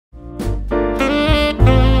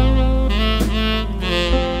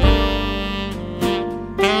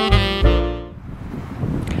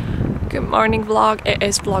morning vlog. It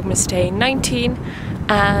is Vlogmas day 19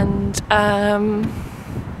 and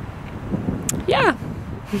yeah,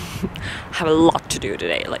 I have a lot to do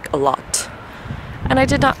today, like a lot. And I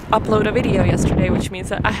did not upload a video yesterday, which means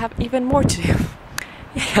that I have even more to do.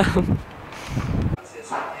 Yeah.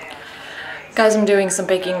 Guys, I'm doing some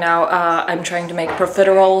baking now. I'm trying to make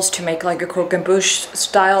profiteroles to make like a croquant bush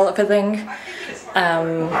style of a thing.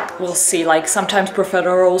 We'll see, like sometimes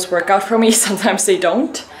profiteroles work out for me, sometimes they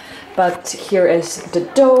don't. But here is the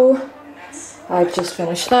dough. I've just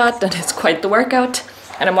finished that and it's quite the workout.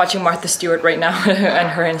 And I'm watching Martha Stewart right now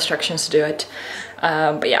and her instructions to do it.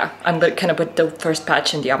 But yeah, I'm gonna put the first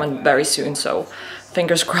batch in the oven very soon, so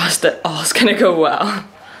fingers crossed that all's gonna go well.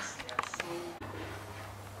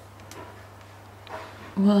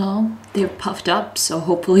 Well, they're puffed up, so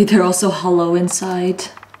hopefully they're also hollow inside.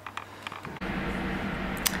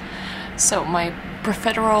 So my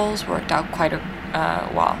profiteroles worked out quite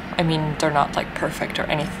well. I mean, they're not like perfect or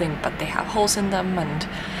anything, but they have holes in them and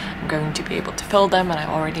I'm going to be able to fill them, and I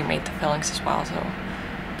already made the fillings as well, so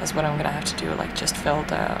that's what I'm gonna have to do, like just fill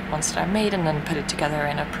the ones that I made and then put it together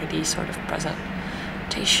in a pretty sort of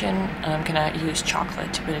presentation. And I'm gonna use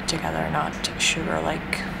chocolate to put it together, not sugar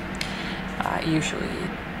like usually,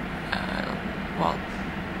 well,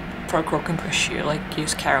 for a croquant bush you like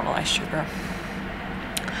use caramelized sugar.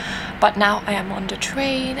 But now I am on the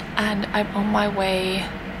train and I'm on my way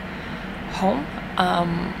home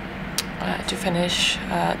to finish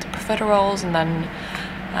the profiteroles, and then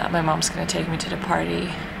my mom's gonna take me to the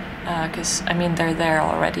party because I mean they're there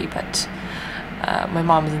already, but my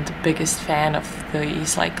mom isn't the biggest fan of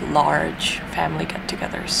these like large family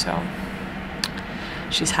get-togethers, so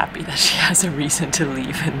she's happy that she has a reason to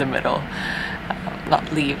leave in the middle.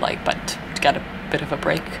 Not leave, like, but to get a bit of a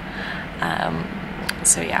break.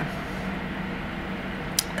 So yeah,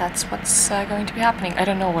 that's what's going to be happening. I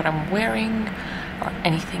don't know what I'm wearing or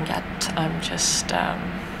anything yet. I'm just,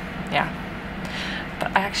 yeah.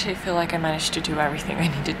 But I actually feel like I managed to do everything I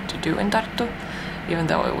needed to do in Tartu, even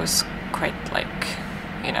though it was quite, like,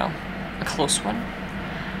 you know, a close one.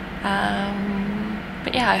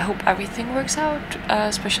 But yeah, I hope everything works out,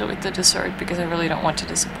 especially with the dessert, because I really don't want to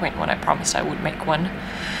disappoint when I promised I would make one.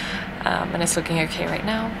 And it's looking okay right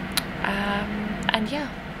now. And yeah.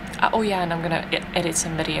 Oh yeah, and I'm gonna edit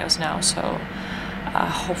some videos now, so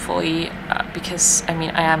hopefully, because I mean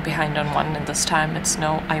I am behind on one, and this time it's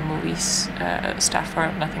no iMovies stuff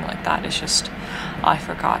or nothing like that. It's just I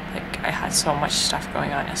forgot, like I had so much stuff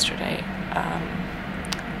going on yesterday.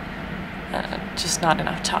 Just not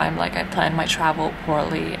enough time. Like I planned my travel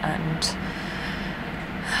poorly, and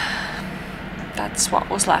that's what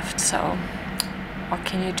was left, so what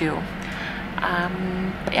can you do?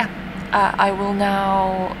 But yeah, I will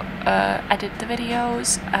now edit the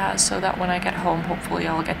videos so that when I get home hopefully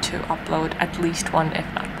I'll get to upload at least one, if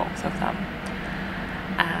not both of them.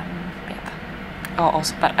 Yep. Oh,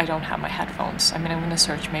 also, but I don't have my headphones. I mean, I'm gonna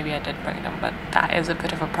search, maybe I did bring them, but that is a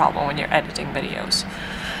bit of a problem when you're editing videos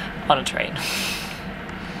on a train.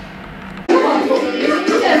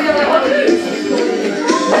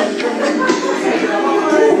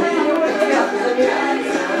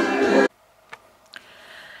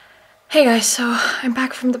 Hey guys, so I'm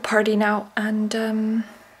back from the party now, and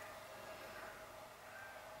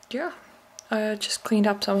yeah, I just cleaned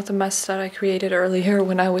up some of the mess that I created earlier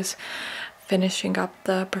when I was finishing up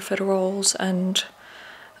the profiteroles, and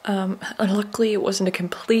luckily it wasn't a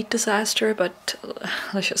complete disaster, but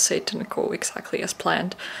let's just say it didn't go exactly as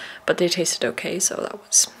planned, but they tasted okay, so that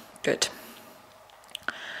was good.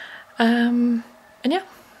 And yeah,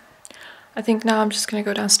 I think now I'm just gonna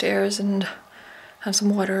go downstairs and have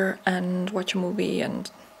some water and watch a movie,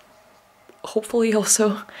 and hopefully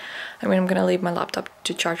also, I mean, I'm gonna leave my laptop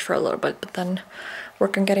to charge for a little bit, but then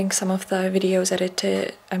work on getting some of the videos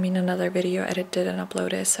edited, I mean another video edited and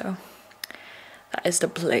uploaded, so that is the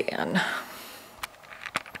plan.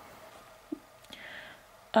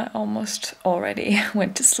 I almost already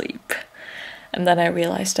went to sleep, and then I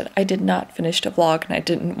realized that I did not finish the vlog and I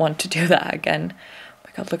didn't want to do that again. Oh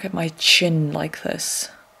my god, look at my chin like this.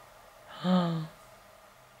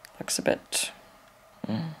 Looks a bit...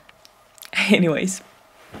 Anyways.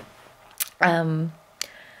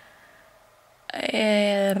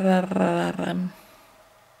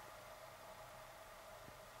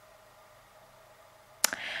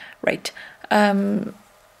 Right.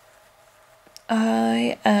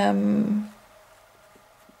 I am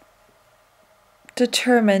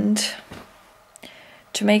determined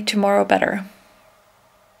to make tomorrow better.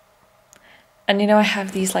 And you know, I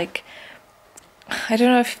have these like, I don't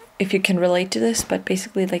know if you can relate to this, but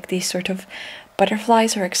basically like these sort of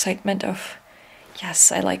butterflies or excitement of,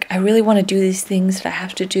 yes, I really want to do these things that I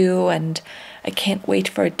have to do, and I can't wait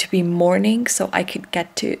for it to be morning so I could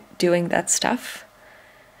get to doing that stuff.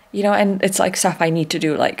 You know, and it's like stuff I need to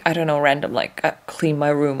do, like, I don't know, random, like clean my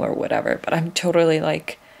room or whatever, but I'm totally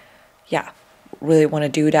like, yeah, really want to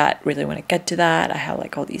do that, really want to get to that. I have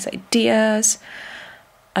like all these ideas.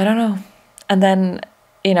 I don't know. And then,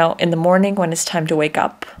 you know, in the morning when it's time to wake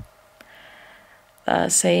up,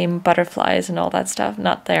 same butterflies and all that stuff,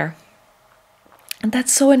 not there. And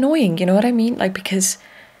that's so annoying, you know what I mean? Like, because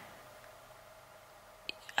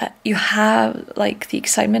you have like the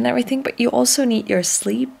excitement and everything, but you also need your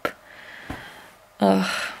sleep.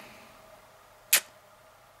 Ugh.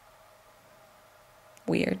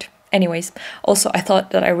 Weird. Anyways, also I thought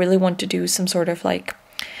that I really want to do some sort of like,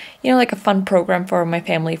 you know, like a fun program for my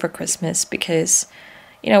family for Christmas, because,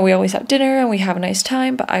 you know, we always have dinner and we have a nice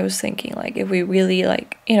time, but I was thinking like if we really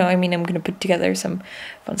like, you know, I mean, I'm gonna put together some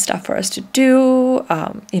fun stuff for us to do,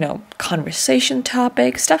 you know, conversation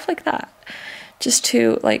topics, stuff like that. Just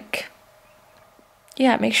to like,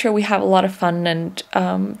 yeah, make sure we have a lot of fun and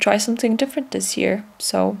try something different this year.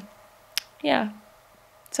 So yeah,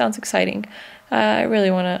 sounds exciting. I really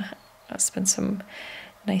want to spend some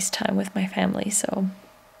nice time with my family, so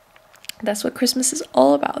that's what Christmas is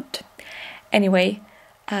all about. Anyway,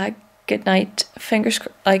 good night. Fingers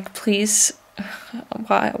like, please,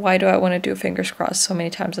 why do I want to do fingers crossed so many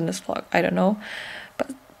times in this vlog? I don't know, but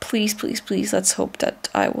please, please, please, let's hope that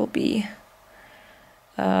I will be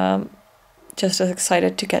just as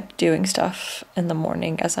excited to get doing stuff in the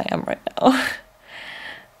morning as I am right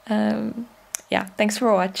now. Yeah, thanks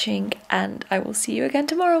for watching, and I will see you again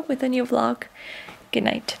tomorrow with a new vlog. Good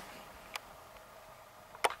night.